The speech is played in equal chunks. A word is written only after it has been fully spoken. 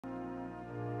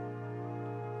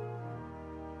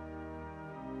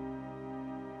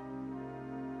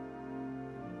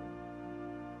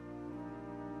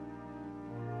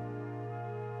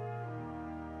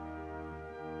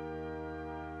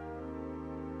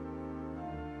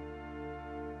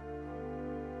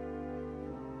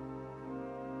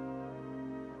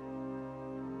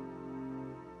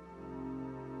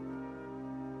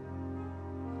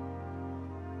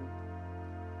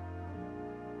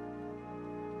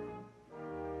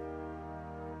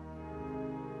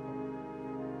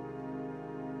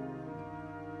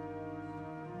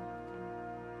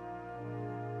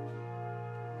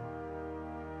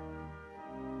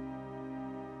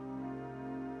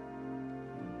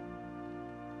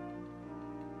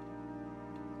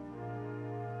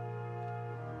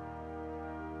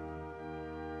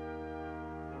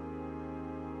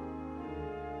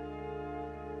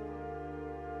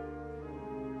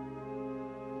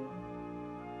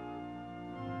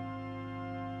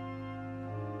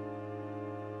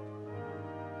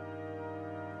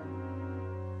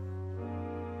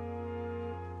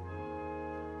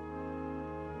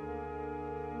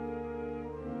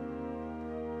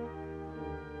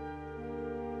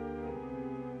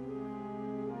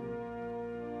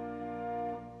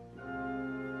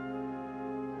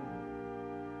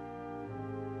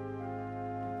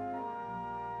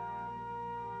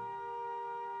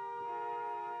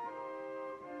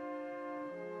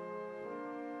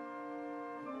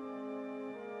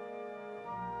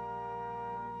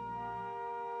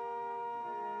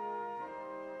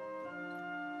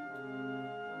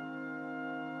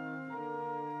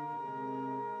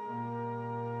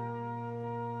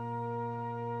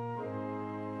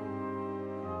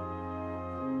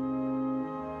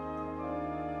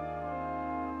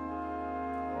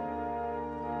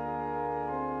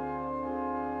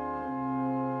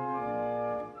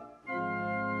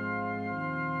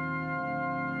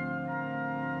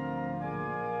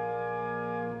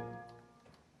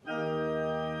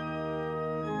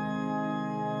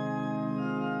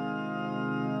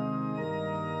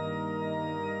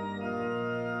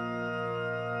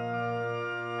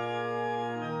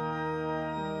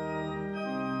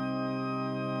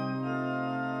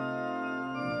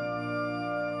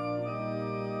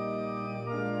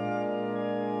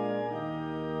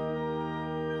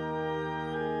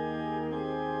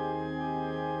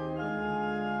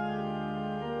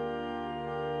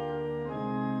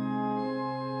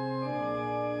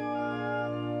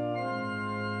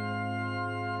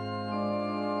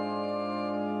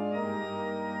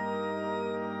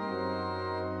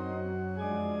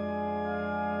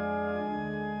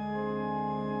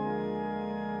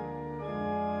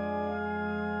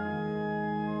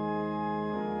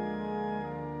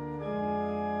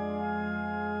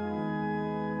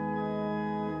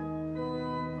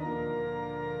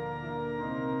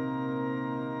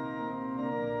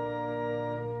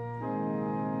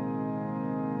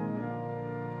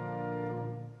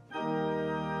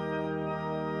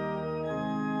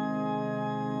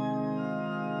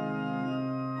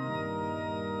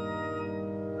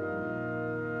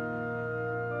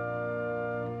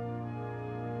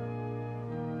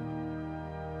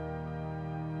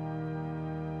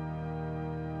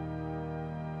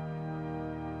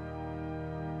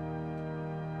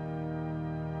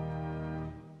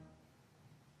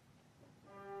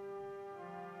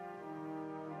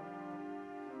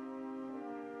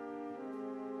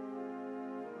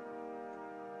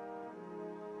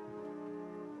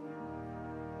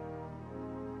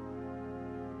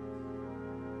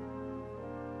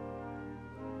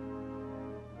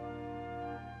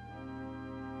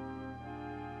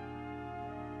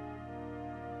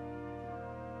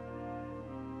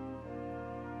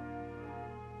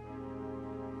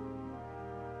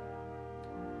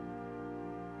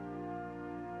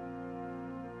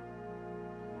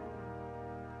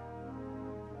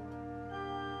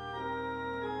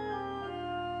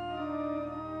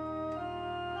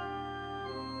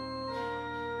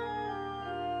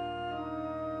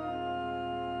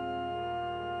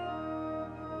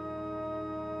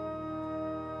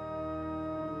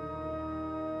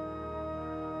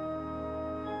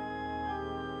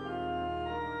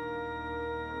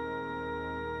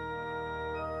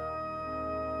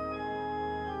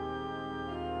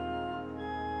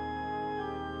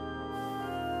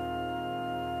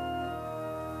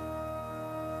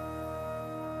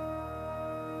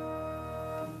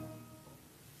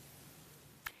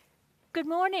Good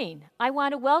morning. I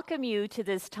want to welcome you to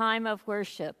this time of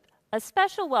worship. A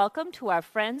special welcome to our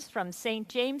friends from St.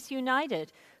 James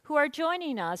United who are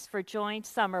joining us for joint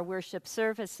summer worship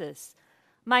services.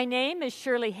 My name is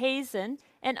Shirley Hazen,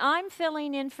 and I'm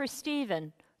filling in for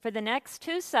Stephen for the next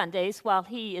 2 Sundays while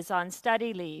he is on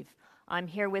study leave. I'm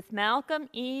here with Malcolm,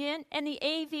 Ian, and the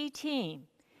AV team.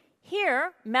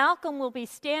 Here, Malcolm will be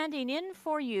standing in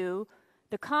for you,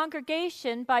 the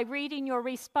congregation, by reading your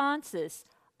responses.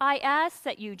 I ask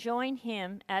that you join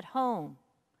him at home.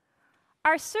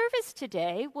 Our service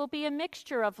today will be a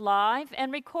mixture of live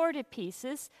and recorded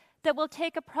pieces that will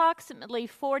take approximately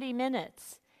 40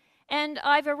 minutes. And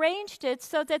I've arranged it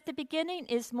so that the beginning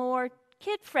is more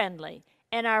kid-friendly,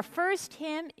 and our first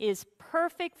hymn is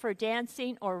perfect for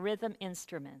dancing or rhythm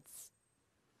instruments.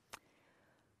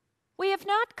 We have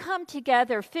not come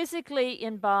together physically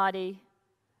in body,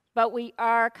 but we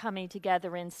are coming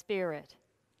together in spirit.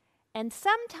 And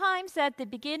sometimes at the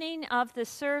beginning of the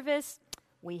service,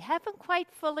 we haven't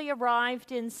quite fully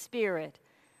arrived in spirit.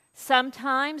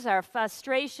 Sometimes our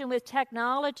frustration with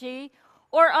technology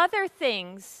or other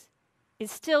things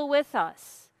is still with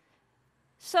us.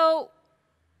 So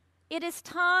it is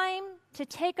time to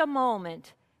take a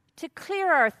moment to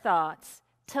clear our thoughts,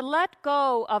 to let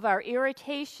go of our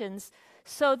irritations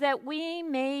so that we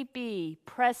may be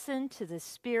present to the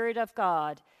Spirit of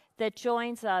God that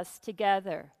joins us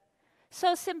together.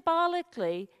 So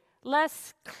symbolically,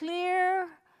 let's clear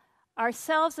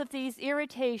ourselves of these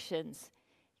irritations.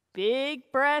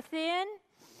 Big breath in,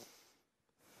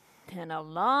 and a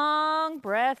long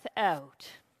breath out.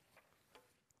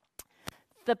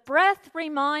 The breath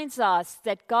reminds us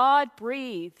that God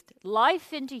breathed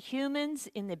life into humans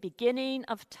in the beginning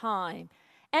of time,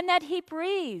 and that he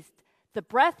breathed the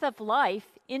breath of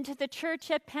life into the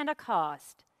church at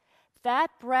Pentecost.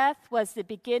 That breath was the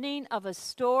beginning of a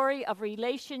story of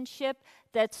relationship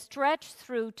that stretched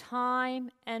through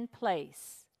time and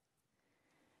place.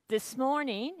 This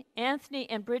morning, Anthony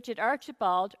and Bridget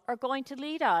Archibald are going to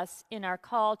lead us in our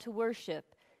call to worship.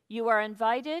 You are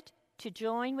invited to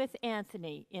join with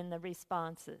Anthony in the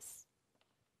responses.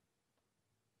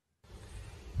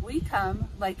 We come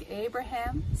like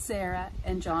Abraham, Sarah,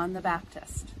 and John the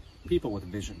Baptist. People with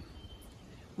vision.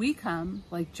 We come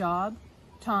like Job,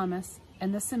 Thomas,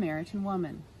 and the Samaritan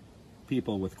woman.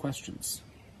 People with questions.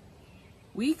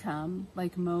 We come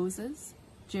like Moses,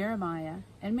 Jeremiah,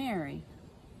 and Mary.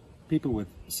 People with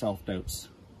self-doubts.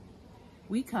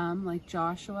 We come like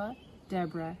Joshua,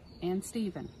 Deborah, and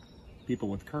Stephen. People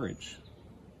with courage.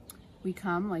 We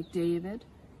come like David,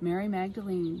 Mary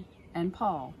Magdalene, and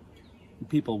Paul.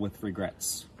 People with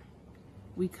regrets.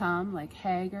 We come like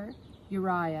Hagar,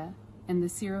 Uriah, and the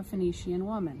Syrophoenician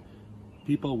woman.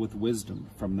 People with wisdom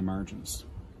from the margins.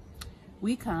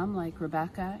 We come like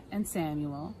Rebecca and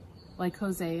Samuel, like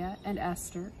Hosea and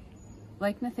Esther,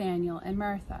 like Nathaniel and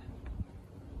Martha,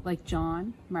 like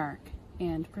John, Mark,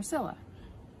 and Priscilla.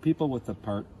 People with a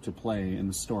part to play in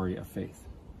the story of faith.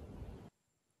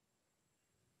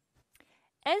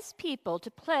 As people to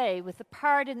play with a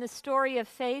part in the story of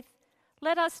faith,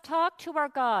 let us talk to our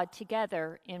God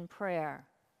together in prayer.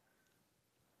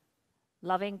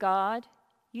 Loving God,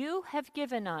 you have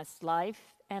given us life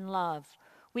and love.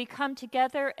 We come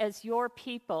together as your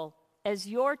people, as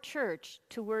your church,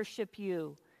 to worship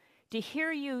you, to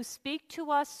hear you speak to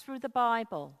us through the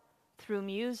Bible, through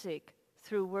music,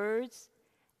 through words,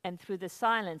 and through the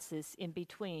silences in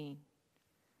between.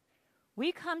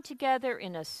 We come together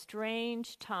in a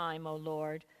strange time, O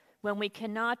Lord, when we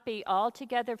cannot be all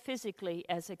together physically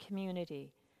as a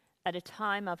community, at a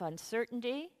time of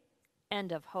uncertainty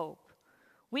and of hope.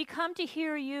 We come to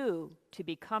hear you, to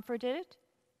be comforted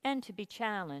and to be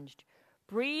challenged.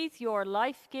 Breathe your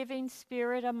life-giving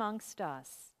spirit amongst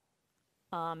us.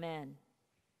 Amen.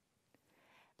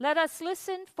 Let us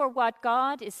listen for what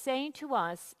God is saying to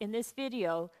us in this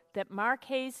video that Mark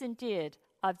Hazen did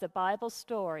of the Bible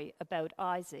story about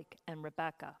Isaac and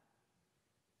Rebekah.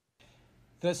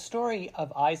 The story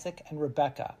of Isaac and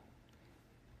Rebekah,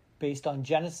 based on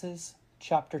Genesis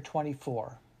chapter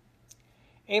 24.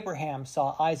 Abraham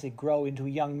saw Isaac grow into a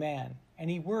young man, and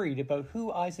he worried about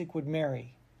who Isaac would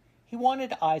marry. He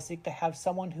wanted Isaac to have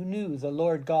someone who knew the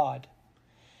Lord God.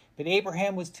 But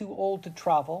Abraham was too old to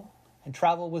travel, and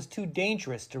travel was too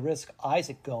dangerous to risk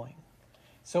Isaac going.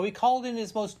 So he called in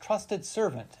his most trusted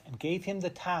servant and gave him the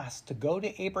task to go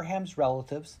to Abraham's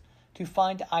relatives to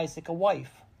find Isaac a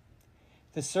wife.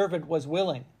 The servant was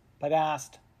willing, but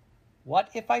asked, "What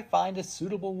if I find a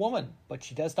suitable woman, but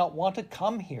she does not want to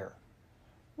come here?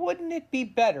 Wouldn't it be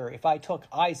better if I took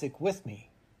Isaac with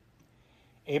me?"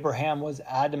 Abraham was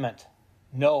adamant.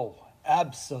 "No,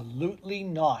 absolutely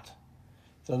not.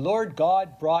 The Lord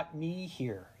God brought me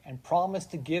here and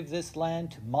promised to give this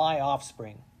land to my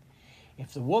offspring.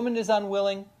 If the woman is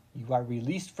unwilling, you are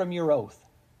released from your oath.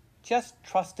 Just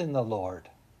trust in the Lord."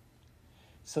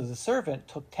 So the servant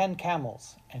took 10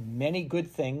 camels and many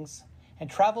good things and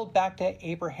traveled back to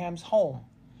Abraham's home,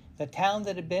 the town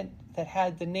that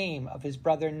had the name of his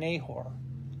brother Nahor.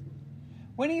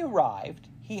 When he arrived,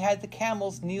 he had the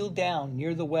camels kneel down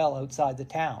near the well outside the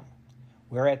town,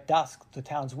 where at dusk the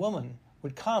town's woman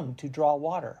would come to draw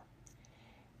water.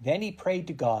 Then he prayed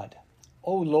to God,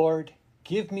 "O Lord,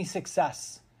 give me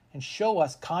success and show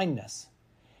us kindness.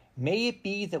 May it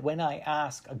be that when I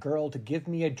ask a girl to give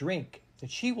me a drink, that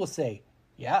she will say,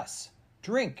 'Yes,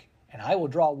 drink, and I will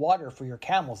draw water for your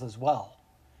camels as well.'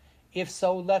 If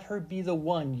so, let her be the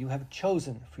one you have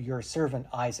chosen for your servant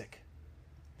Isaac."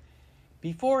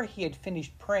 Before he had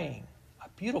finished praying, a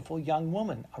beautiful young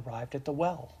woman arrived at the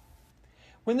well.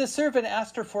 When the servant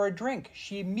asked her for a drink,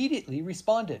 she immediately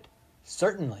responded,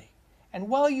 "Certainly, and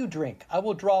while you drink, I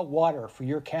will draw water for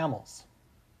your camels."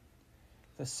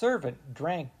 The servant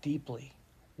drank deeply,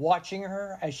 watching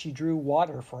her as she drew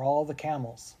water for all the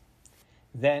camels.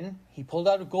 Then he pulled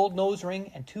out a gold nose ring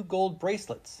and 2 gold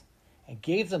bracelets and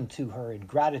gave them to her in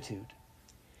gratitude.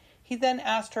 He then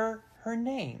asked her her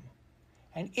name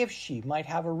and if she might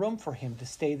have a room for him to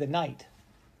stay the night.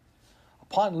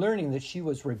 Upon learning that she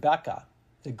was Rebekah,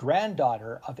 the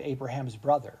granddaughter of Abraham's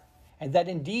brother, and that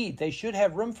indeed they should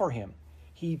have room for him,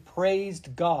 he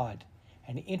praised God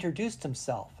and introduced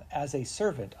himself as a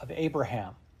servant of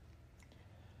Abraham.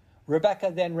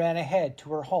 Rebekah then ran ahead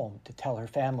to her home to tell her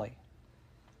family.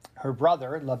 Her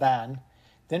brother, Laban,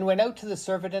 then went out to the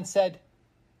servant and said,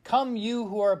 "Come, you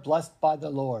who are blessed by the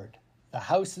Lord. The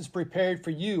house is prepared for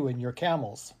you and your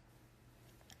camels."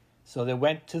 So they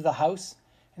went to the house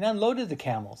and unloaded the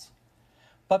camels.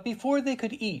 But before they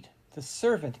could eat, the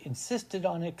servant insisted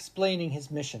on explaining his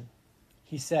mission.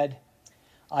 He said,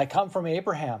 "I come from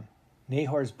Abraham,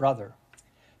 Nahor's brother.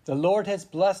 The Lord has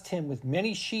blessed him with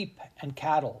many sheep and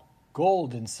cattle,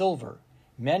 gold and silver,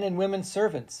 men and women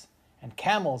servants, and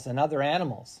camels and other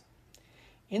animals.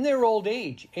 In their old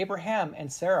age, Abraham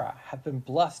and Sarah have been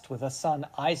blessed with a son,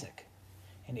 Isaac,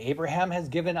 and Abraham has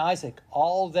given Isaac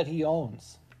all that he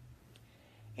owns.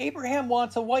 Abraham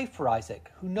wants a wife for Isaac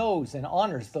who knows and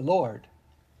honors the Lord,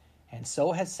 and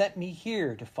so has sent me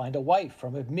here to find a wife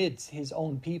from amidst his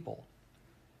own people.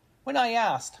 When I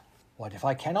asked, 'What if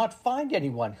I cannot find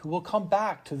anyone who will come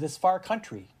back to this far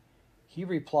country?' he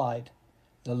replied,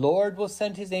 'The Lord will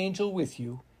send his angel with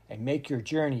you and make your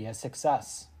journey a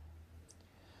success.'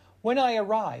 When I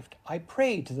arrived, I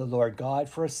prayed to the Lord God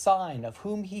for a sign of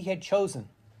whom he had chosen,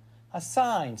 a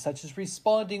sign such as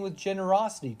responding with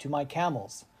generosity to my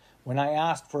camels when I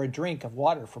asked for a drink of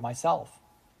water for myself.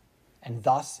 And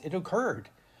thus it occurred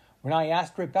when I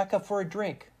asked Rebekah for a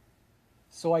drink.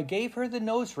 So I gave her the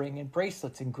nose ring and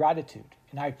bracelets in gratitude,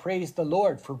 and I praised the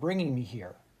Lord for bringing me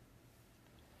here.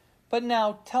 But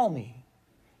now tell me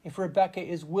if Rebekah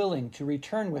is willing to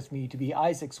return with me to be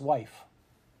Isaac's wife."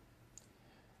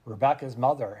 Rebekah's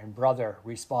mother and brother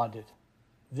responded,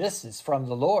 "This is from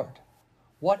the Lord.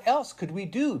 What else could we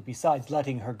do besides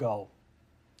letting her go?"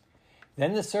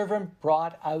 Then the servant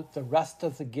brought out the rest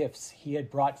of the gifts he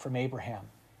had brought from Abraham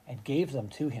and gave them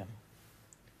to him.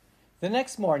 The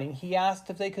next morning he asked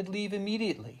if they could leave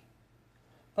immediately.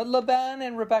 But Laban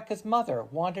and Rebekah's mother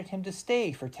wanted him to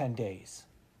stay for 10 days.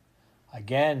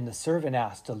 Again, the servant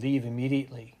asked to leave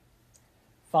immediately.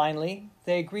 Finally,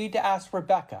 they agreed to ask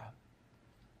Rebekah,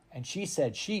 and she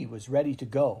said she was ready to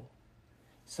go.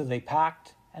 So they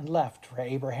packed and left for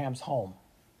Abraham's home.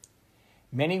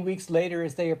 Many weeks later,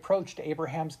 as they approached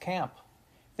Abraham's camp,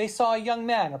 they saw a young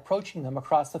man approaching them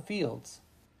across the fields.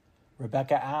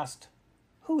 Rebekah asked,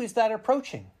 "Who is that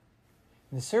approaching?"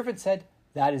 And the servant said,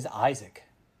 "That is Isaac."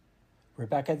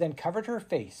 Rebekah then covered her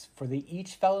face, for they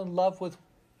each fell in love with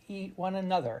one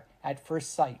another at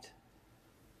first sight.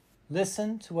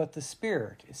 Listen to what the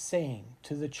Spirit is saying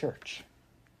to the church.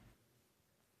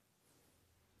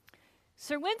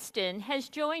 Sir Winston has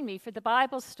joined me for the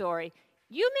Bible story.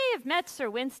 You may have met Sir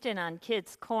Winston on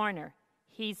Kids Corner.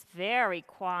 He's very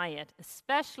quiet,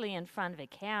 especially in front of a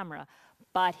camera,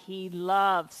 but he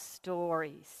loves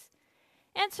stories.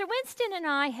 And Sir Winston and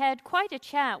I had quite a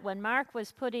chat when Mark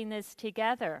was putting this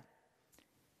together.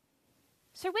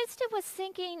 Sir Winston was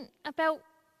thinking about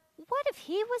what if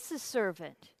he was the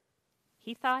servant?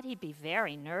 He thought he'd be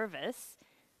very nervous.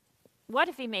 What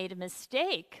if he made a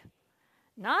mistake?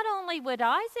 Not only would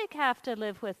Isaac have to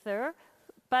live with her,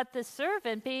 but the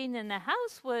servant being in the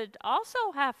house would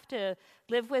also have to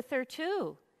live with her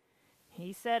too.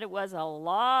 He said it was a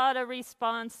lot of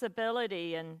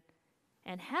responsibility, and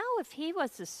And how, if he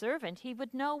was the servant, he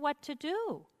would know what to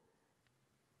do?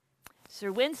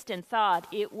 Sir Winston thought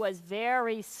it was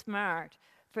very smart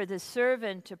for the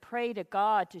servant to pray to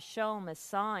God to show him a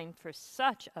sign for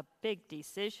such a big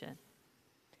decision.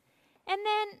 And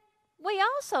then we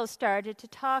also started to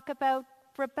talk about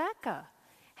Rebecca,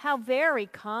 how very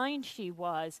kind she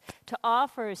was to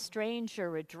offer a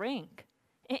stranger a drink,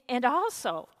 and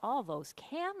also all those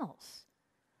camels,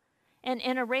 and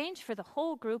arrange for the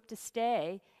whole group to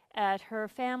stay at her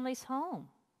family's home.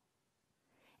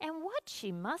 And what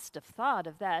she must have thought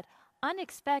of that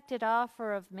unexpected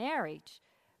offer of marriage,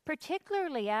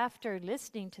 particularly after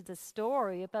listening to the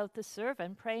story about the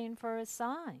servant praying for a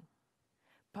sign.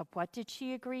 But what did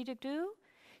she agree to do?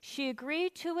 She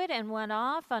agreed to it and went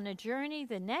off on a journey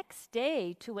the next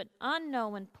day to an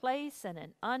unknown place and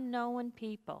an unknown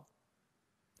people.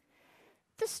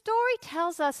 The story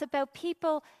tells us about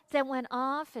people that went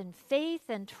off in faith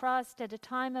and trust at a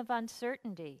time of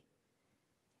uncertainty.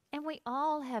 And we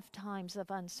all have times of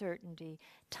uncertainty,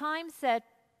 times that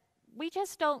we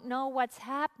just don't know what's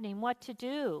happening, what to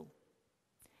do.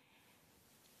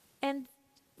 And,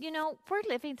 we're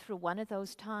living through one of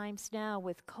those times now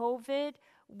with COVID,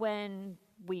 when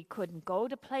we couldn't go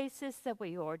to places that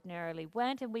we ordinarily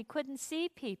went and we couldn't see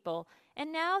people.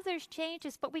 And now there's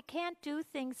changes, but we can't do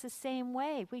things the same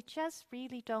way. We just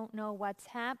really don't know what's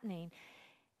happening.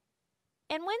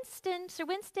 And Sir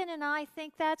Winston and I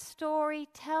think that story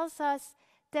tells us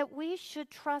that we should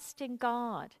trust in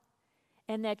God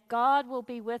and that God will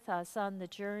be with us on the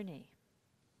journey.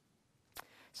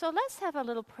 So let's have a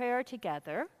little prayer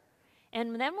together,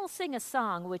 and then we'll sing a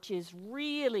song which is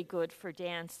really good for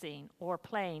dancing or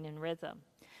playing in rhythm.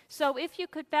 So if you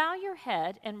could bow your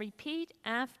head and repeat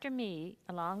after me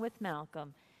along with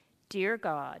Malcolm. Dear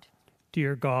God.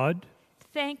 Dear God.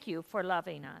 Thank you for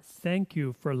loving us. Thank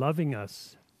you for loving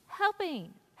us.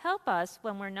 Help us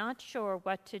when we're not sure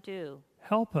what to do.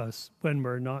 Help us when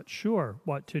we're not sure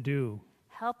what to do.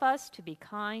 Help us to be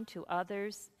kind to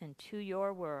others and to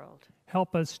your world.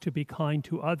 Help us to be kind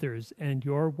to others and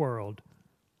your world.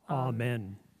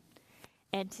 Amen.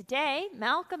 And today,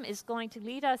 Malcolm is going to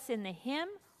lead us in the hymn,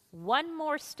 One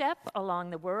More Step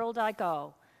Along the World I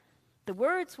Go. The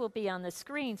words will be on the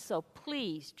screen, so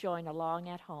please join along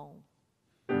at home.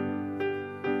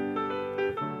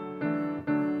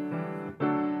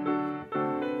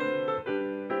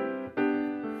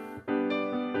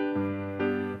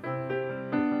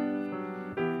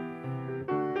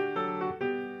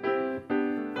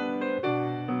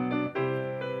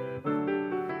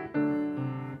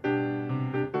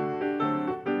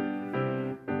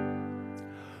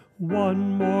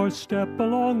 One more step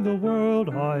along the world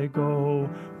I go.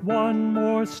 One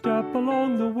more step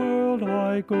along the world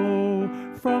I go.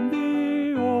 From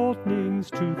the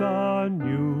oldnings to the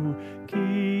new.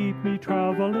 Keep me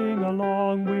traveling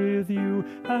along with you.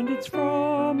 And it's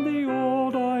from the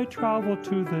old I travel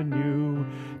to the new.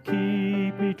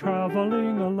 Keep me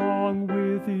traveling along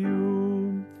with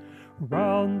you.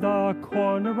 Round the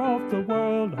corner of the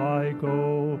world I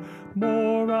go.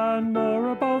 More and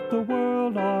more about the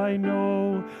world I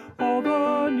know. All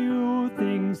the new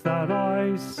things that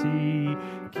I see.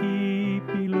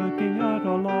 Keep me looking at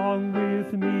along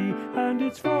with me. And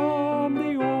it's from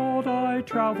the old I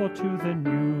travel to the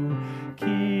new.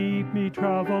 Keep me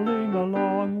traveling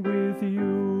along with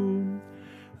you.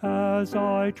 As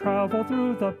I travel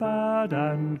through the bad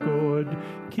and good,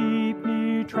 keep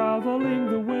me traveling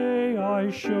the way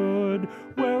I should.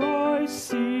 Where I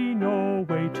see no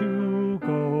way to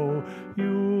go,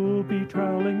 you'll be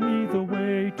telling me the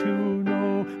way to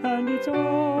know. And it's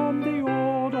on the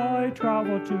old I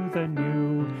travel to the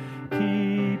new.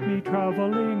 Keep me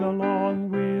traveling along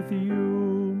with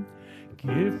you.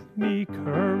 Give me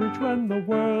courage when the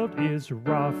world is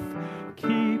rough. Keep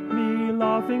me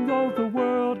loving though the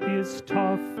world is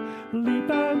tough. Leap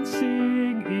and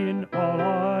sing in all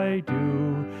I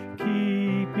do.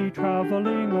 Keep me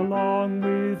traveling along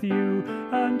with you.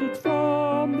 And it's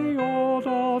from the old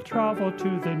I'll travel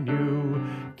to the new.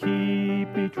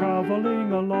 Keep me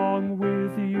traveling along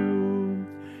with you.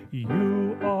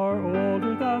 You are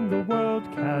older than the world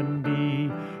can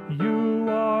be. You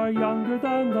are younger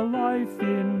than the life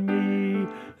in me.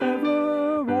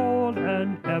 Ever old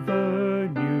and ever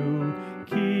new.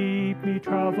 Keep me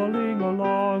traveling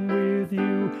along with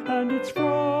you. And it's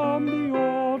from the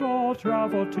old I'll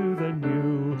travel to the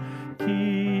new.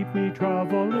 Keep me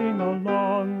traveling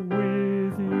along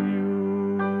with you.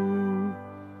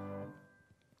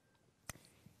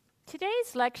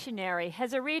 Today's lectionary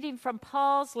has a reading from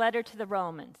Paul's letter to the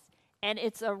Romans, and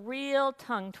it's a real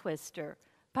tongue twister,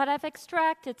 but I've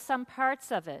extracted some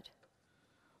parts of it.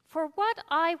 For what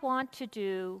I want to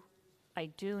do, I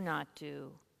do not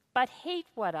do, but hate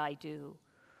what I do.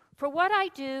 For what I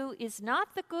do is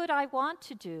not the good I want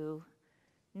to do.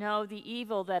 No, the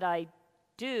evil that I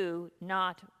do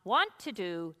not want to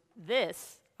do,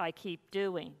 this I keep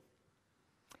doing.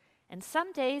 And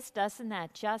some days, doesn't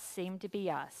that just seem to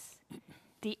be us?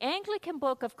 The Anglican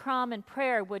Book of Common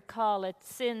Prayer would call it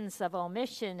sins of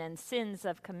omission and sins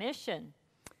of commission.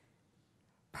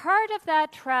 Part of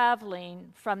that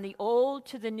traveling from the old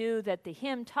to the new that the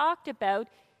hymn talked about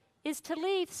is to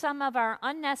leave some of our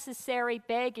unnecessary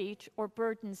baggage or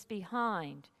burdens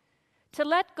behind, to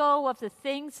let go of the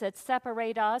things that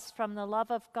separate us from the love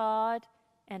of God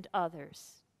and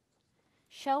others.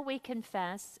 Shall we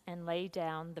confess and lay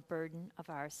down the burden of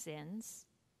our sins?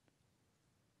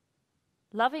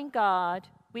 Loving God,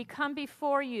 we come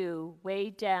before you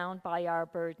weighed down by our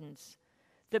burdens,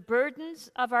 the burdens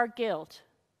of our guilt,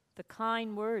 the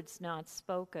kind words not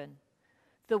spoken,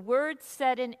 the words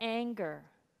said in anger,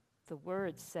 the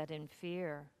words said in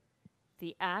fear,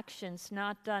 the actions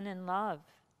not done in love,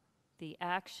 the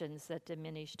actions that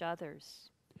diminished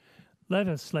others. Let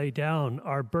us lay down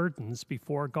our burdens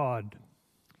before God.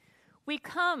 We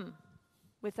come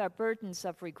with our burdens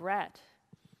of regret.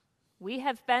 We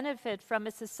have benefited from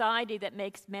a society that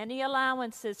makes many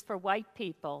allowances for white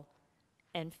people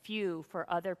and few for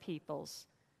other peoples.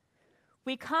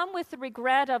 We come with the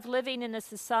regret of living in a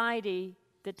society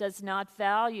that does not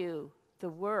value the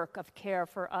work of care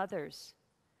for others,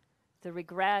 the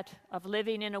regret of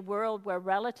living in a world where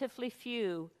relatively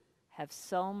few have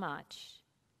so much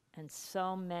and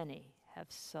so many have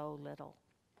so little.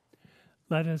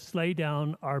 Let us lay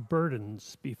down our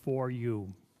burdens before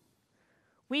you.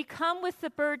 We come with the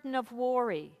burden of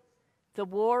worry, the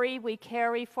worry we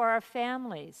carry for our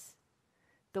families,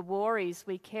 the worries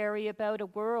we carry about a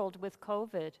world with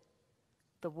COVID,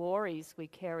 the worries we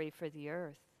carry for the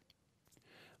earth.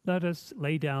 Let us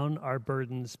lay down our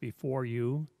burdens before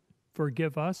you.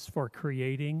 Forgive us for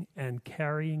creating and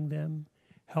carrying them.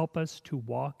 Help us to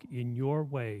walk in your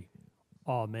way.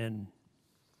 Amen.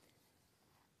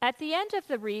 At the end of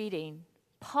the reading,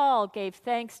 Paul gave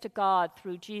thanks to God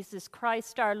through Jesus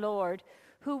Christ our Lord,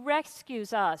 who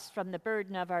rescues us from the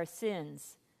burden of our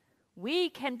sins. We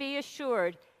can be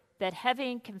assured that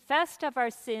having confessed of our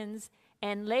sins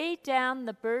and laid down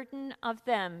the burden of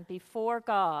them before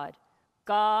God,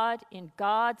 God, in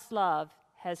God's love,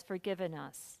 has forgiven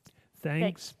us.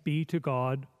 Thanks be to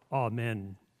God.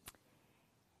 Amen.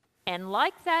 And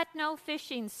like that no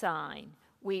fishing sign,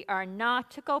 we are not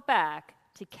to go back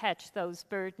to catch those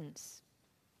burdens.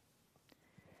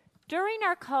 During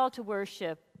our call to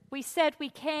worship, we said we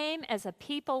came as a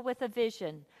people with a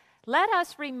vision. Let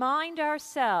us remind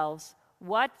ourselves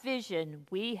what vision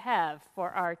we have for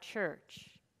our church.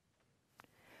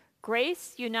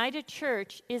 Grace United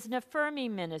Church is an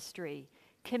affirming ministry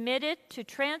committed to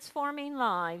transforming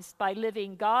lives by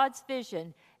living God's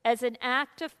vision as an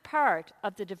active part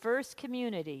of the diverse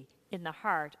community in the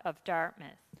heart of Dartmouth.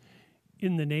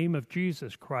 In the name of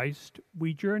Jesus Christ,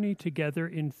 we journey together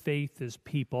in faith as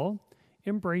people,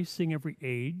 embracing every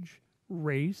age,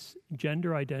 race,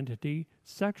 gender identity,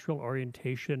 sexual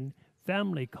orientation,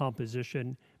 family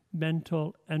composition,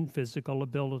 mental and physical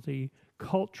ability,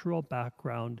 cultural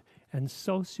background, and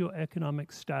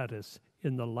socioeconomic status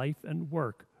in the life and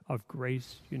work of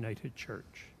Grace United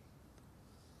Church.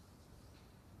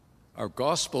 Our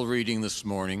gospel reading this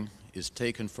morning is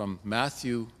taken from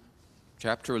Matthew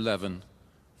chapter 11,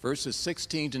 verses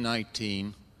 16 to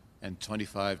 19 and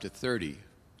 25 to 30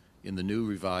 in the New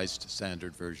Revised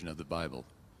Standard Version of the Bible.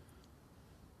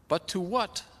 But to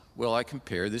what will I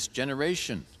compare this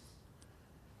generation?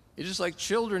 It is like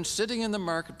children sitting in the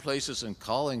marketplaces and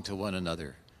calling to one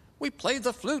another. We played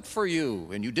the flute for you,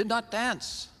 and you did not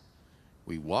dance.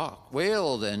 We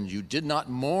wailed, and you did not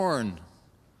mourn.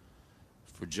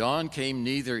 For John came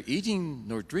neither eating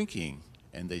nor drinking,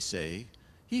 and they say,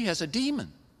 he has a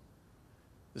demon.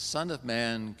 The Son of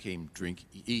Man came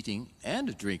eating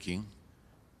and drinking,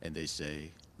 and they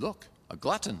say, look, a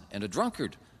glutton and a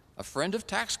drunkard, a friend of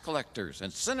tax collectors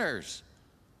and sinners.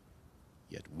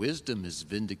 Yet wisdom is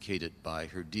vindicated by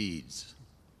her deeds.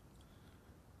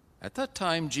 At that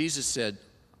time, Jesus said,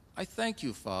 I thank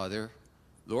you, Father,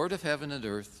 Lord of heaven and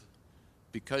earth,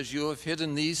 because you have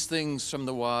hidden these things from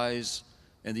the wise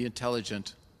and the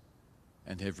intelligent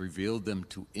and have revealed them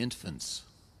to infants.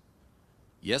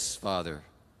 Yes, Father,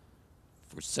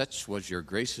 for such was your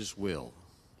gracious will.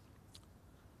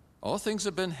 All things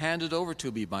have been handed over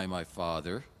to me by my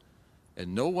Father,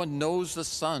 and no one knows the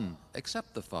Son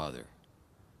except the Father,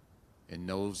 and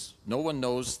no one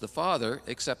knows the Father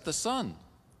except the Son,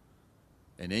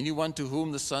 and anyone to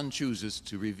whom the Son chooses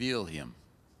to reveal him.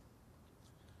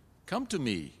 Come to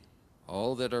me,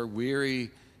 all that are weary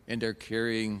and are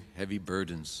carrying heavy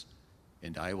burdens,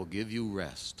 and I will give you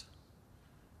rest.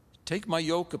 Take my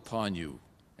yoke upon you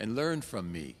and learn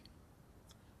from me,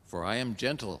 for I am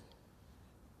gentle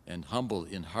and humble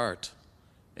in heart,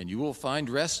 and you will find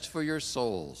rest for your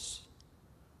souls.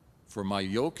 For my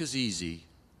yoke is easy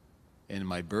and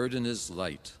my burden is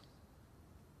light.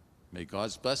 May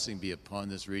God's blessing be upon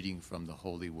this reading from the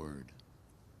Holy Word.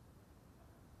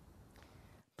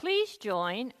 Please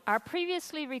join our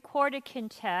previously recorded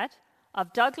quintet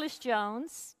of Douglas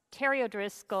Jones, Terry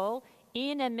O'Driscoll,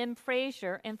 Ian and Mim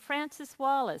Fraser, and Francis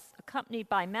Wallace, accompanied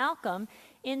by Malcolm,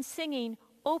 in singing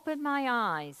 "Open My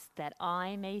Eyes That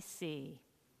I May See."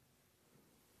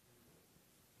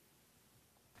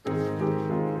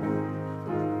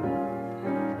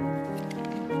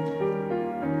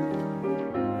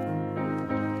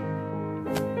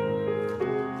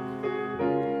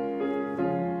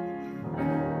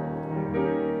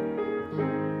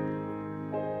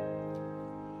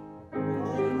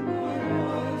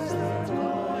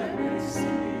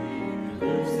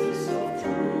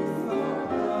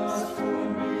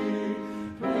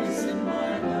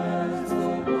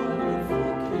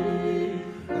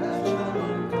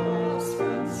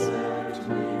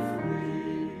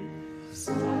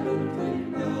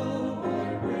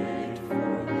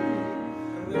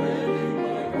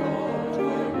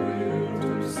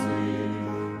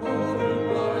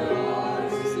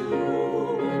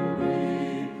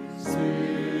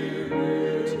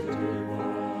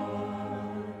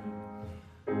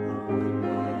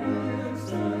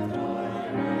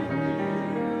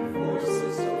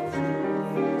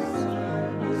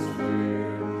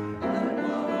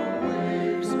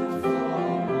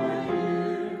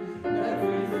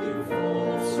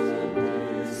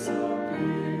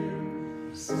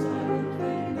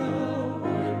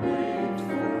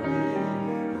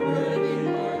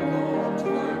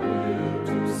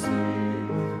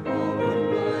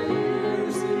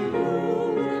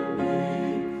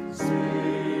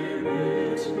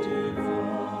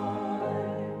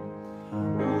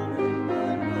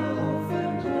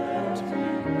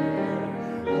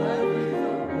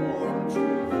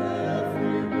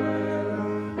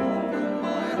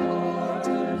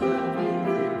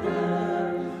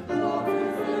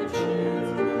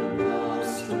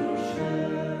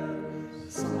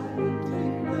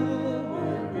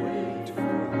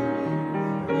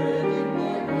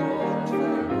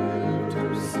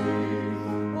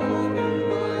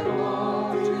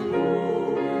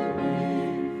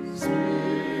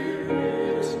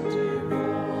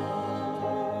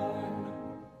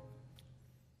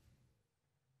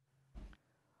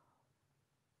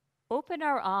 Open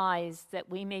our eyes that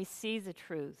we may see the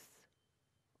truth.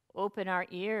 Open our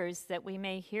ears that we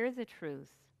may hear the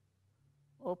truth.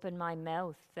 Open my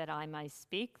mouth that I might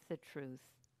speak the truth.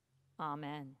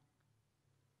 Amen.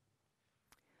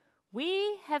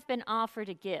 We have been offered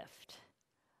a gift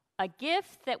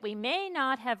that we may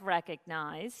not have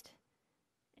recognized,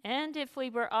 and if we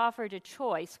were offered a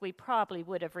choice, we probably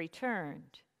would have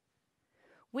returned.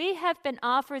 We have been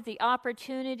offered the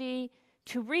opportunity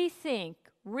to rethink,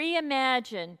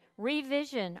 reimagine,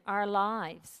 revision our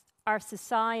lives, our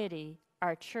society,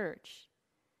 our church.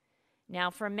 Now,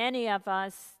 for many of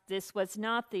us, this was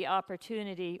not the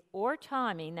opportunity or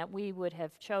timing that we would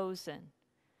have chosen.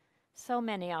 So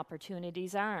many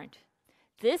opportunities aren't.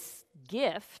 This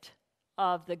gift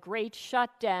of the great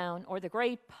shutdown or the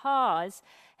great pause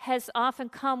has often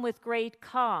come with great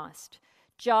cost,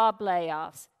 job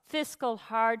layoffs, fiscal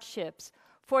hardships,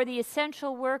 for the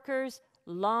essential workers,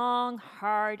 long,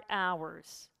 hard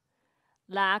hours,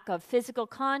 lack of physical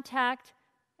contact,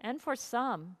 and for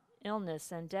some,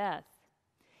 illness and death.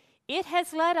 It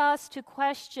has led us to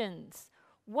questions.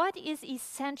 What is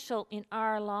essential in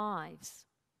our lives?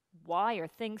 Why are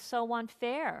things so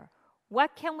unfair?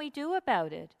 What can we do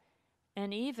about it?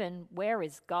 And even, where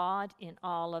is God in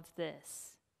all of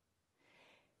this?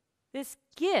 This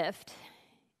gift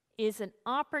is an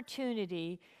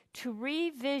opportunity to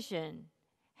revision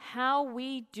how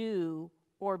we do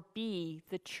or be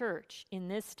the church in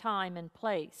this time and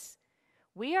place.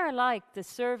 We are like the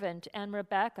servant and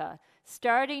Rebecca,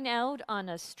 starting out on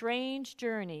a strange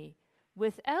journey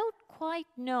without quite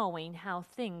knowing how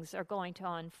things are going to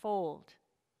unfold.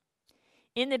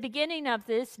 In the beginning of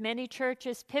this, many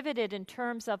churches pivoted in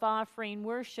terms of offering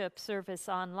worship service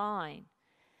online.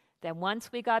 Then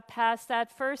once we got past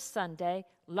that first Sunday,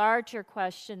 larger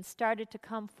questions started to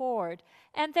come forward,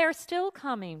 and they're still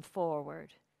coming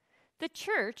forward. The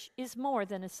church is more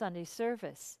than a Sunday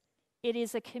service. It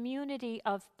is a community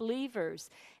of believers,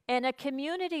 and a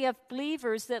community of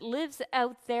believers that lives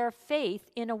out their faith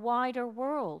in a wider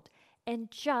world.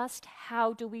 And just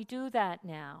how do we do that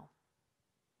now?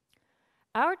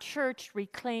 Our church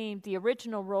reclaimed the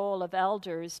original role of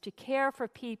elders to care for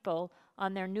people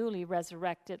on their newly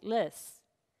resurrected lists.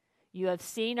 You have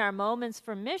seen our moments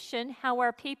for mission, how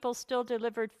our people still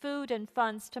delivered food and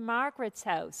funds to Margaret's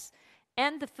house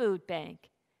and the food bank,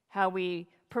 how we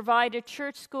provide a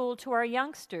church school to our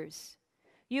youngsters.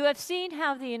 You have seen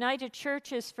how the United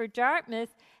Churches for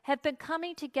Dartmouth have been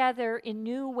coming together in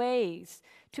new ways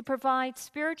to provide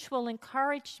spiritual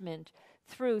encouragement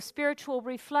through spiritual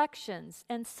reflections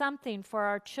and something for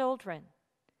our children.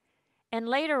 And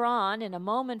later on, in a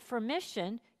moment for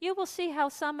mission, you will see how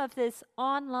some of this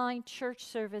online church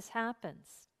service happens.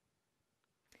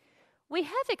 We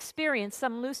have experienced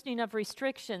some loosening of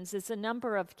restrictions as a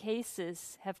number of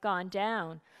cases have gone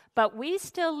down, but we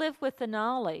still live with the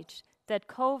knowledge that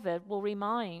COVID will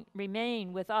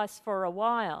remain with us for a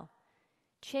while,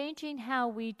 changing how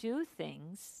we do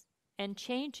things and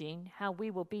changing how we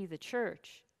will be the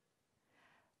church.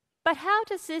 But how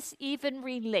does this even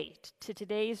relate to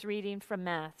today's reading from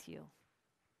Matthew?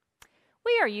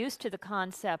 We are used to the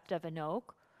concept of an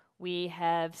oak. We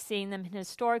have seen them in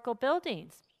historical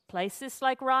buildings, places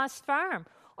like Ross Farm,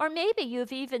 or maybe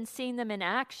you've even seen them in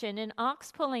action in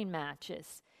ox pulling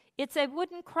matches. It's a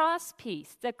wooden cross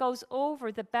piece that goes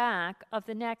over the back of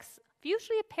the necks,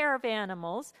 usually a pair of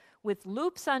animals with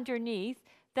loops underneath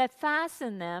that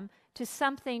fasten them to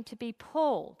something to be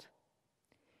pulled.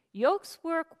 Yokes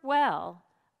work well,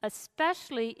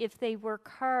 especially if they were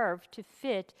carved to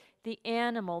fit the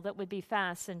animal that would be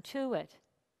fastened to it.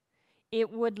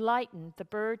 It would lighten the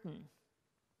burden.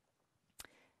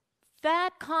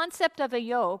 That concept of a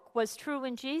yoke was true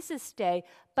in Jesus' day,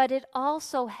 but it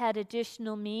also had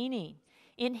additional meaning.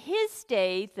 In his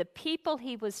day, the people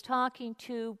he was talking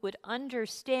to would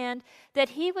understand that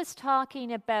he was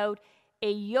talking about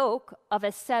a yoke of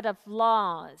a set of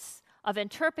laws, of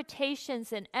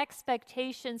interpretations and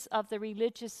expectations of the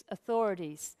religious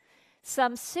authorities.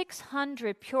 Some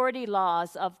 600 purity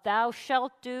laws of thou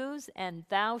shalt do's and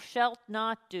thou shalt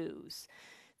not do's.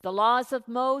 The laws of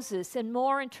Moses and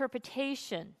more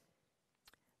interpretation.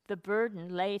 The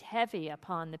burden laid heavy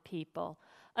upon the people,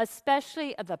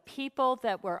 especially the people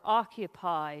that were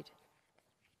occupied.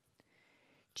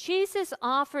 Jesus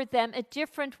offered them a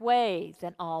different way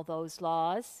than all those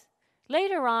laws.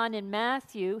 Later on in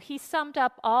Matthew, he summed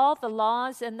up all the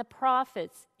laws and the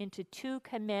prophets into 2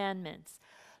 commandments.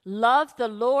 Love the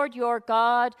Lord your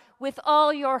God with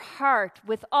all your heart,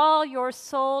 with all your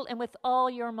soul, and with all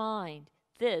your mind.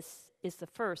 This is the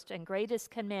first and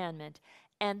greatest commandment,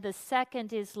 and the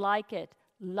second is like it.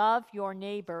 Love your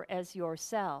neighbor as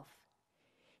yourself.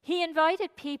 He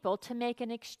invited people to make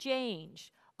an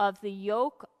exchange of the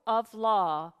yoke of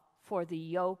law for the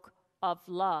yoke of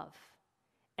love.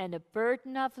 And a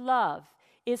burden of love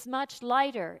is much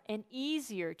lighter and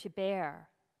easier to bear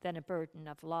than a burden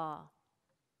of law.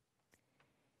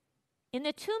 In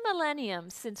the 2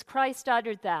 millenniums since Christ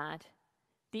uttered that,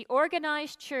 the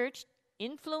organized church,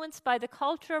 influenced by the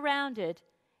culture around it,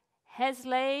 has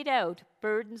laid out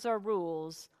burdens or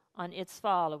rules on its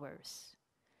followers.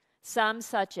 Some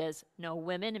such as no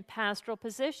women in pastoral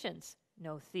positions,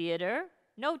 no theater,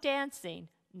 no dancing,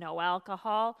 no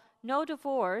alcohol, no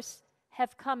divorce,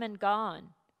 have come and gone.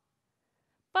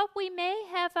 But we may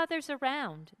have others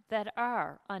around that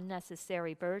are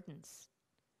unnecessary burdens.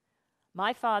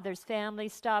 My father's family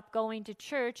stopped going to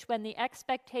church when the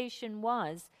expectation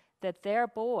was that their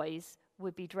boys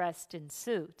would be dressed in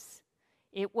suits.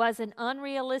 It was an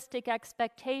unrealistic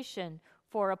expectation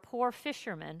for a poor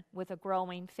fisherman with a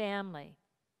growing family.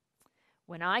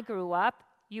 When I grew up,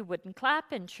 you wouldn't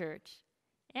clap in church,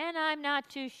 and I'm not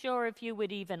too sure if you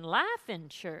would even laugh in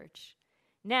church.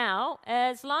 Now,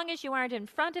 as long as you aren't in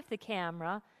front of the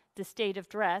camera, the state of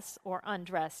dress or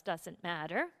undress doesn't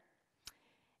matter.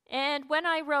 And when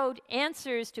I wrote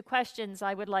answers to questions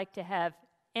I would like to have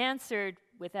answered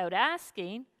without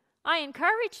asking, I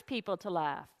encouraged people to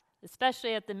laugh,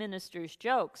 especially at the minister's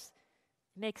jokes.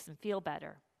 It makes them feel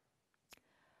better.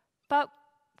 But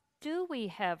do we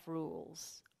have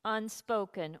rules,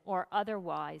 unspoken or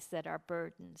otherwise, that are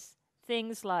burdens?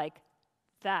 Things like,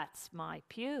 that's my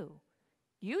pew.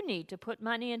 You need to put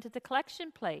money into the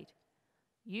collection plate.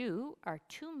 You are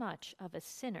too much of a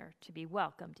sinner to be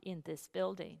welcomed in this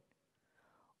building.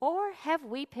 Or have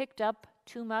we picked up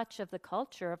too much of the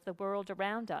culture of the world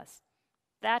around us?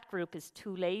 That group is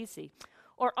too lazy.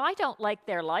 Or I don't like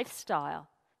their lifestyle.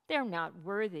 They're not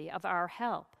worthy of our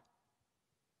help.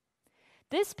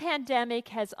 This pandemic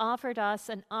has offered us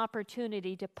an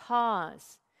opportunity to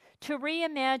pause, to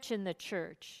reimagine the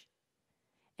church.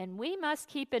 And we must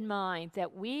keep in mind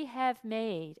that we have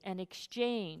made an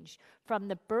exchange from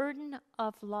the burden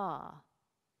of law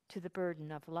to the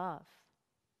burden of love.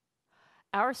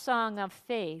 Our song of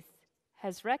faith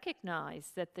has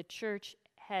recognized that the church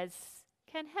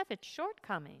can have its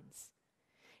shortcomings.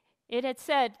 It had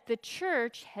said the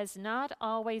church has not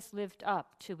always lived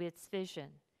up to its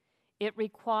vision. It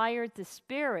required the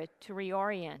Spirit to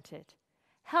reorient it,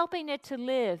 helping it to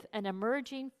live an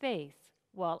emerging faith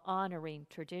while honoring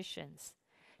traditions,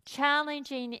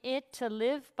 challenging it to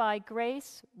live by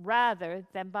grace rather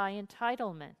than by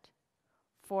entitlement,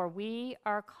 for we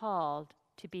are called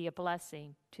to be a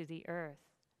blessing to the earth.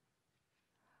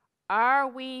 Are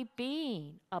we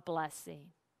being a blessing?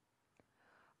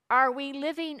 Are we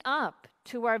living up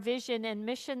to our vision and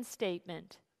mission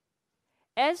statement?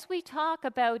 As we talk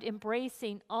about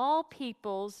embracing all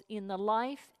peoples in the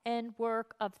life and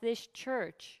work of this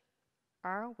church,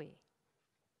 are we?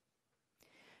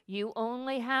 You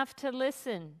only have to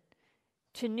listen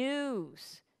to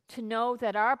news to know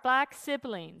that our Black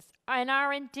siblings and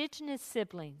our Indigenous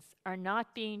siblings are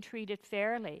not being treated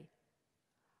fairly.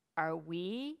 Are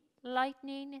we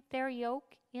lightening their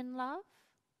yoke in love?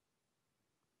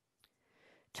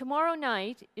 Tomorrow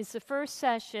night is the first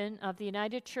session of the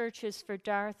United Churches for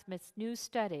Dartmouth's new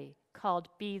study called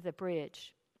Be the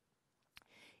Bridge.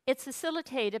 It's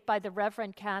facilitated by the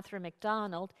Reverend Catherine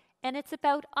MacDonald, and it's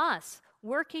about us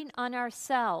working on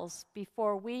ourselves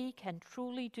before we can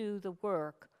truly do the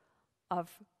work of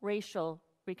racial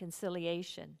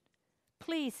reconciliation.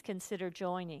 Please consider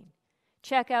joining.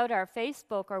 Check out our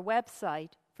Facebook or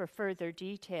website for further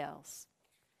details.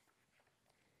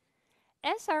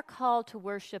 As our call to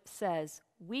worship says,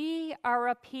 we are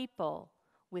a people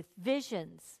with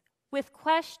visions, with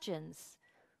questions,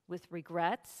 with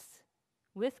regrets,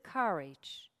 with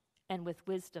courage, and with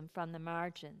wisdom from the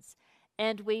margins.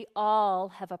 And we all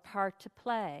have a part to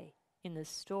play in the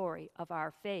story of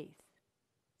our faith.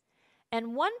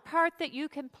 And one part that you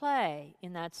can play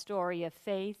in that story of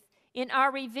faith, in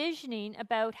our revisioning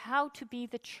about how to be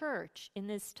the church in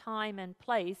this time and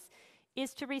place,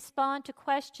 is to respond to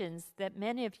questions that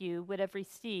many of you would have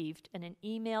received in an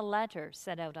email letter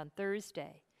sent out on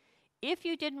Thursday. If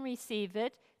you didn't receive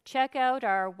it, check out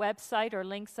our website or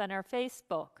links on our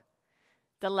Facebook.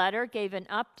 The letter gave an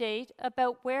update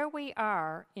about where we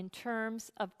are in terms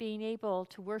of being able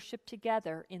to worship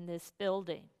together in this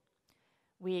building.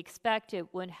 We expect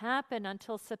it wouldn't happen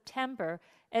until September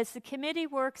as the committee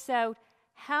works out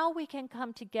how we can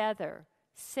come together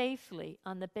safely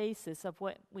on the basis of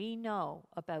what we know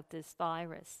about this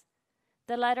virus.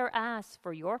 The letter asks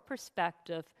for your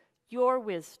perspective, your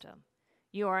wisdom.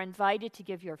 You are invited to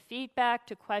give your feedback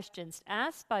to questions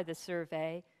asked by the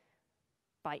survey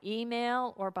by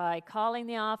email or by calling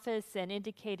the office and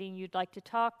indicating you'd like to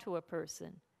talk to a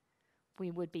person.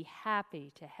 We would be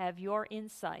happy to have your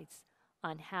insights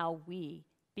on how we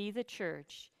be the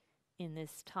church in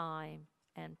this time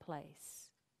and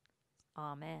place.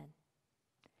 Amen.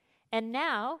 And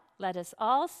now, let us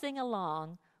all sing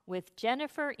along with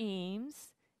Jennifer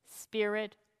Eames,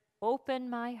 Spirit, Open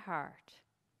My Heart.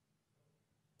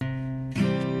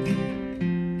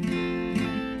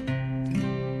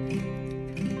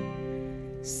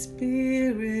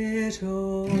 Spirit,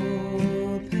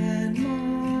 open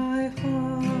my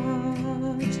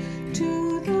heart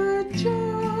to the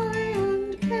joy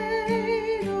and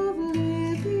pain of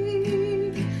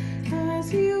living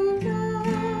as you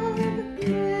love.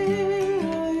 May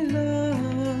I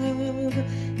love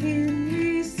in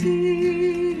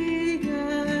receiving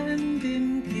and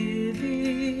in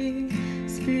giving.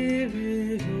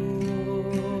 Spirit,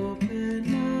 open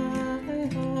my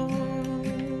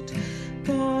heart.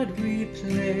 God,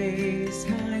 replace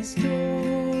my story.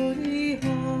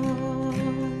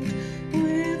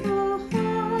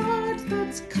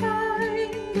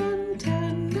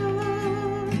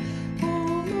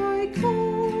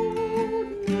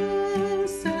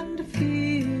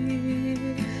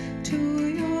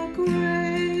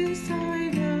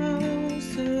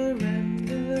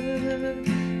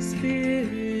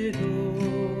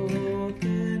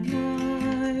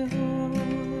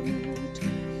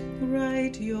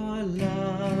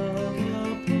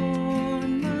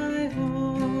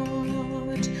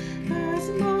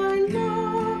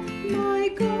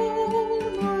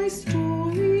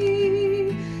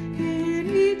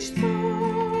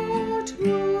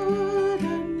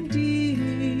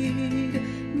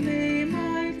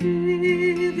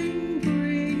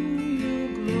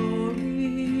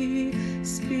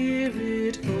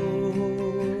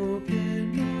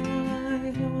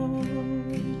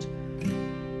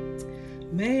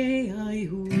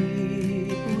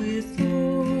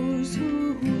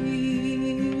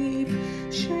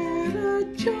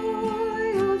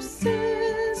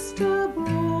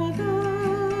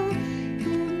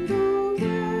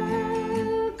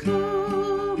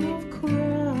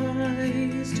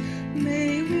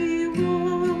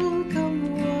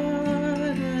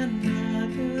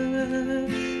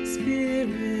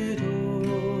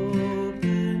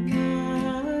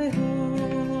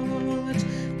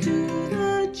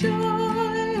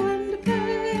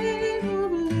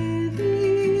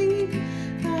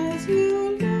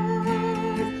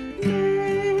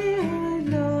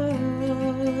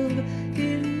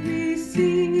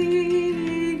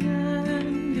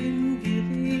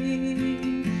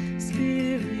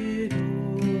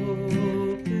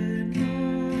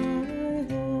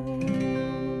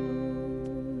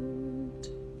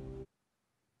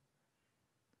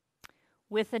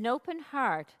 With an open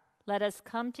heart, let us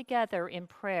come together in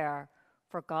prayer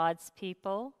for God's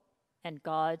people and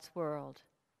God's world.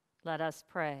 Let us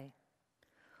pray.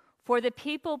 For the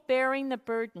people bearing the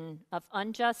burden of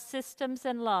unjust systems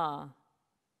and law,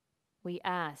 we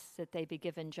ask that they be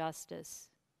given justice.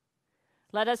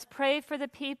 Let us pray for the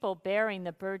people bearing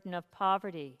the burden of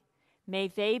poverty. May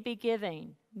they be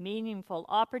given meaningful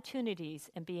opportunities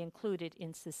and be included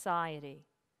in society.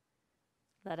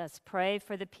 Let us pray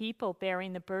for the people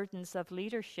bearing the burdens of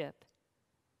leadership.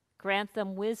 Grant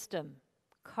them wisdom,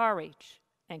 courage,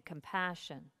 and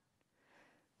compassion.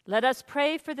 Let us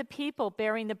pray for the people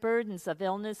bearing the burdens of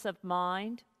illness of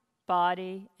mind,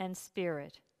 body, and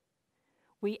spirit.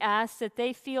 We ask that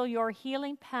they feel your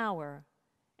healing power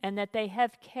and that they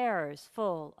have cares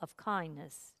full of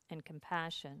kindness and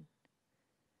compassion.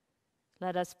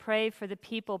 Let us pray for the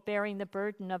people bearing the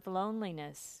burden of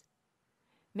loneliness.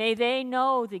 May they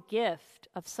know the gift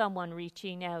of someone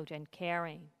reaching out and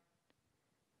caring.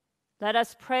 Let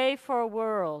us pray for a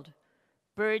world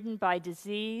burdened by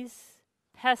disease,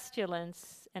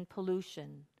 pestilence, and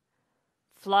pollution,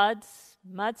 floods,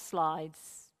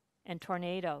 mudslides, and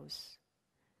tornadoes.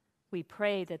 We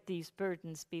pray that these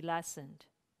burdens be lessened.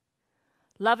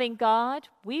 Loving God,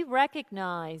 we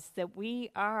recognize that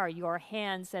we are your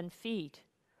hands and feet.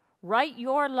 Write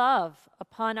your love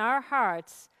upon our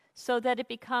hearts so that it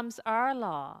becomes our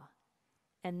law,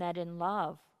 and that in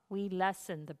love we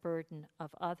lessen the burden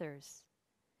of others.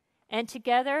 And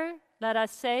together, let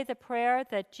us say the prayer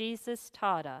that Jesus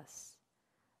taught us.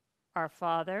 Our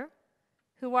Father,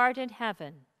 who art in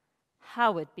heaven,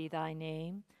 hallowed be thy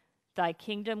name. Thy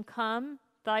kingdom come,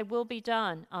 thy will be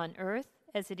done on earth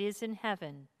as it is in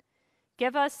heaven.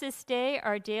 Give us this day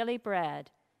our daily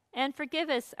bread, and forgive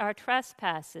us our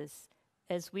trespasses,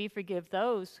 as we forgive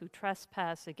those who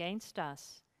trespass against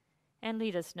us. And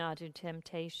lead us not into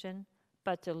temptation,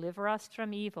 but deliver us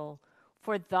from evil.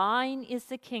 For thine is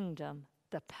the kingdom,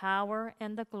 the power,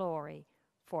 and the glory,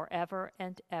 forever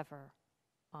and ever.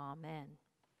 Amen.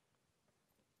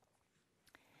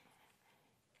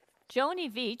 Joni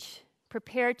Veach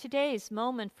prepared today's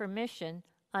moment for mission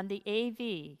on the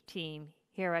AV team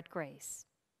here at Grace.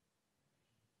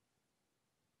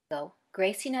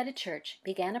 Grace United Church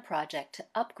began a project to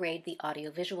upgrade the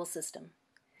audiovisual system.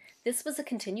 This was a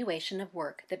continuation of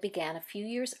work that began a few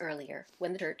years earlier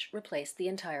when the church replaced the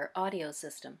entire audio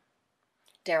system.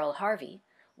 Daryl Harvey,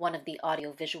 one of the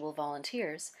audiovisual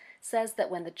volunteers, says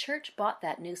that when the church bought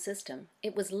that new system,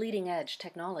 it was leading-edge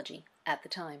technology at the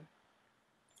time.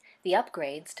 The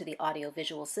upgrades to the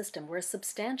audiovisual system were a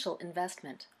substantial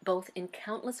investment, both in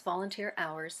countless volunteer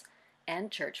hours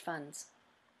and church funds.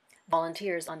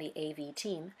 Volunteers on the AV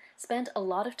team spent a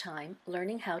lot of time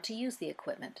learning how to use the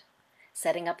equipment,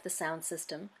 setting up the sound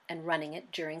system and running it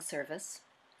during service,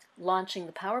 launching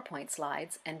the PowerPoint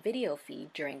slides and video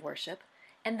feed during worship,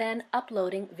 and then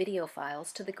uploading video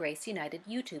files to the Grace United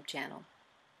YouTube channel.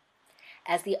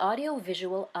 As the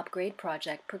audio-visual upgrade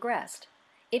project progressed,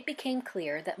 it became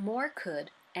clear that more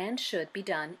could and should be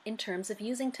done in terms of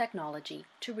using technology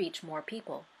to reach more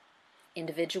people.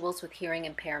 Individuals with hearing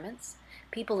impairments,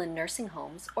 people in nursing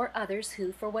homes, or others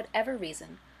who, for whatever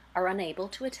reason, are unable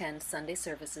to attend Sunday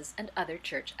services and other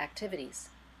church activities.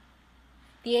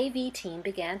 The AV team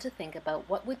began to think about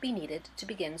what would be needed to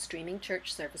begin streaming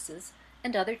church services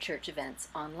and other church events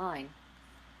online.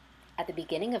 At the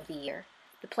beginning of the year,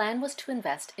 the plan was to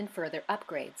invest in further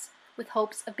upgrades, with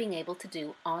hopes of being able to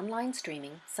do online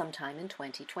streaming sometime in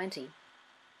 2020.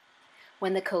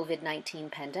 When the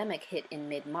COVID-19 pandemic hit in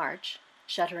mid-March,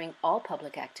 shuttering all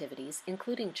public activities,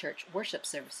 including church worship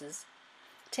services,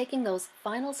 taking those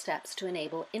final steps to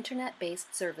enable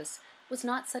internet-based service was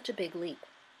not such a big leap.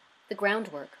 The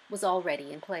groundwork was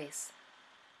already in place.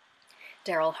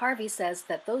 Daryl Harvey says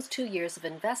that those 2 years of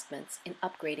investments in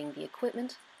upgrading the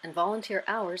equipment and volunteer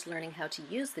hours learning how to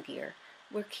use the gear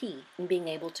were key in being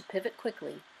able to pivot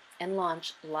quickly and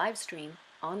launch LiveStream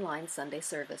online Sunday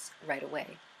service right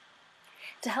away.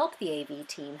 To help the AV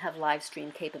team have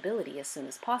LiveStream capability as soon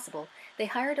as possible, they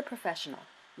hired a professional,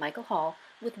 Michael Hall,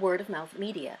 with word-of-mouth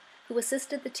media, who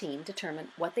assisted the team determine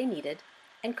what they needed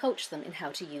and coached them in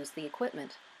how to use the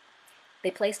equipment.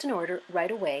 They placed an order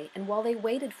right away, and while they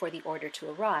waited for the order to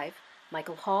arrive,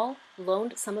 Michael Hall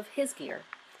loaned some of his gear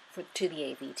to the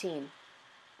AV team.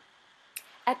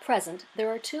 At present, there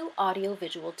are 2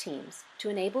 audio-visual teams to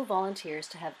enable volunteers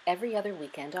to have every other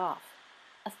weekend off.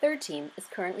 A 3rd team is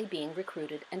currently being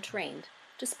recruited and trained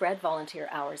to spread volunteer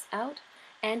hours out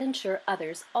and ensure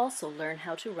others also learn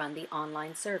how to run the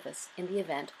online service in the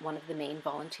event one of the main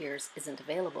volunteers isn't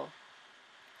available.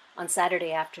 On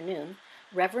Saturday afternoon,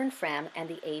 Reverend Fram and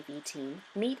the AV team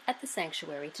meet at the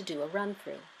sanctuary to do a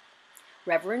run-through.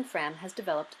 Reverend Fram has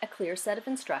developed a clear set of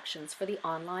instructions for the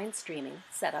online streaming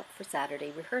set up for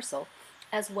Saturday rehearsal,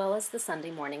 as well as the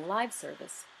Sunday morning live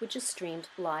service, which is streamed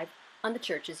live on the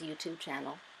church's YouTube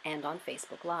channel and on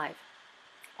Facebook Live.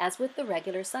 As with the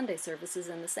regular Sunday services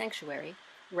in the sanctuary,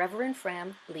 Reverend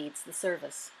Fram leads the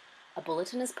service. A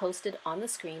bulletin is posted on the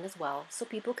screen as well, so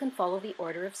people can follow the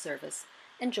order of service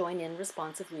and join in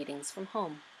responsive readings from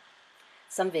home.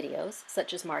 Some videos,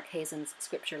 such as Mark Hazen's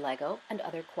Scripture Lego and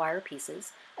other choir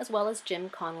pieces, as well as Jim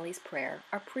Connolly's prayer,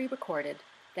 are pre-recorded,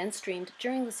 then streamed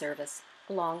during the service,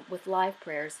 along with live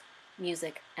prayers,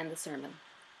 music, and the sermon.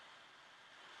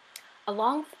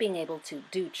 Along with being able to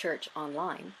do church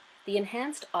online, the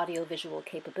enhanced audiovisual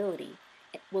capability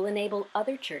will enable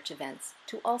other church events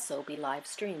to also be live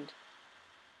streamed.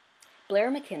 Blair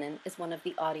McKinnon is one of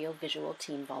the audiovisual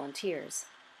team volunteers.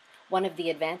 One of the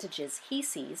advantages he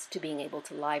sees to being able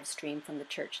to live stream from the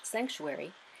church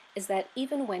sanctuary is that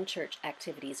even when church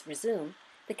activities resume,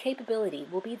 the capability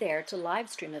will be there to live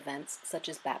stream events such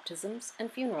as baptisms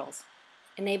and funerals,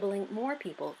 enabling more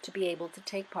people to be able to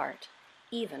take part,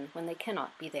 even when they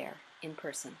cannot be there in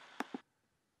person.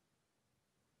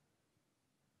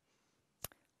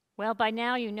 Well, by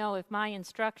now you know if my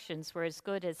instructions were as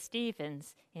good as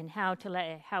Stephen's in how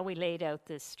we laid out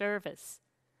this service.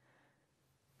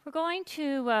 We're going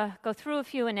to go through a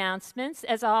few announcements.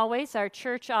 As always, our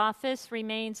church office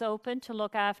remains open to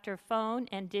look after phone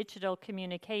and digital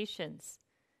communications.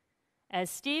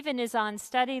 As Stephen is on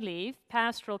study leave,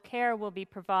 pastoral care will be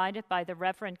provided by the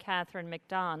Reverend Catherine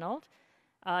McDonald.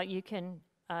 You can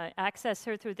access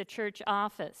her through the church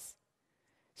office.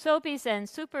 Sobeys and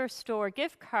Superstore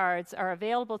gift cards are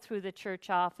available through the church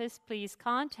office. Please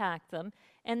contact them,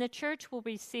 and the church will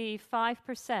receive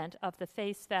 5% of the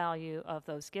face value of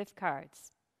those gift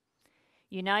cards.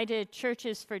 United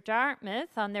Churches for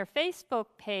Dartmouth on their Facebook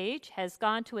page has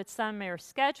gone to its summer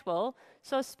schedule,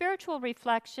 so spiritual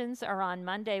reflections are on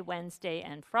Monday, Wednesday,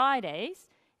 and Fridays,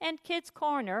 and Kids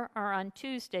Corner are on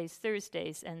Tuesdays,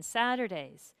 Thursdays, and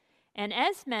Saturdays. And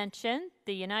as mentioned,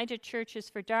 the United Churches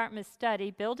for Dartmouth study,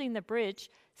 Building the Bridge,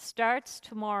 starts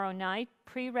tomorrow night.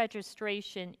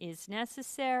 Pre-registration is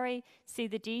necessary. See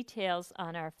the details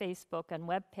on our Facebook and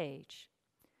web page.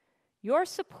 Your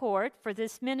support for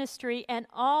this ministry and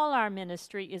all our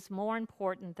ministry is more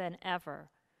important than ever.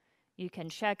 You can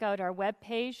check out our web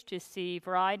page to see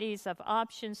varieties of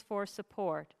options for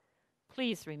support.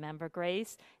 Please remember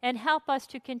grace and help us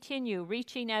to continue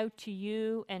reaching out to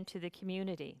you and to the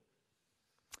community.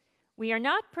 We are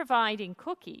not providing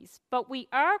cookies, but we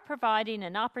are providing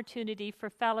an opportunity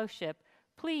for fellowship.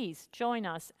 Please join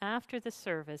us after the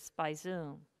service by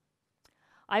Zoom.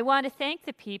 I want to thank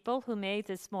the people who made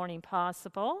this morning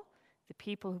possible, the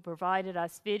people who provided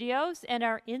us videos, and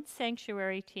our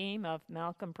in-sanctuary team of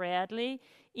Malcolm Bradley,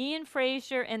 Ian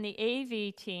Fraser, and the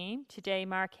AV team, today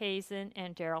Mark Hazen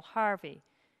and Daryl Harvey.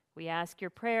 We ask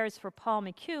your prayers for Paul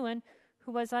McEwen,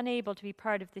 who was unable to be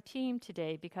part of the team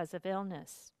today because of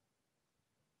illness.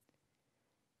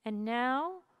 And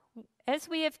now, as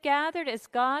we have gathered as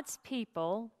God's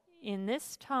people in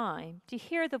this time to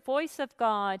hear the voice of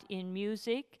God in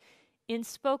music, in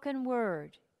spoken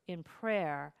word, in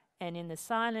prayer, and in the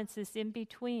silences in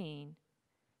between,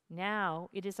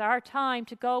 now it is our time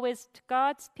to go as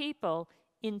God's people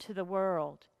into the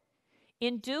world.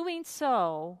 In doing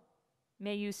so,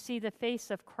 may you see the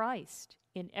face of Christ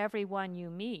in everyone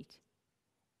you meet,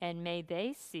 and may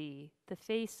they see the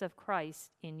face of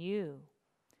Christ in you.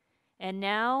 And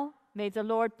now, may the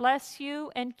Lord bless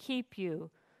you and keep you.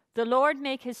 The Lord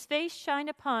make his face shine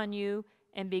upon you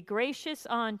and be gracious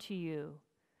unto you.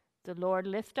 The Lord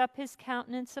lift up his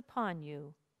countenance upon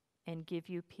you and give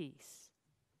you peace.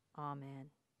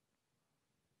 Amen.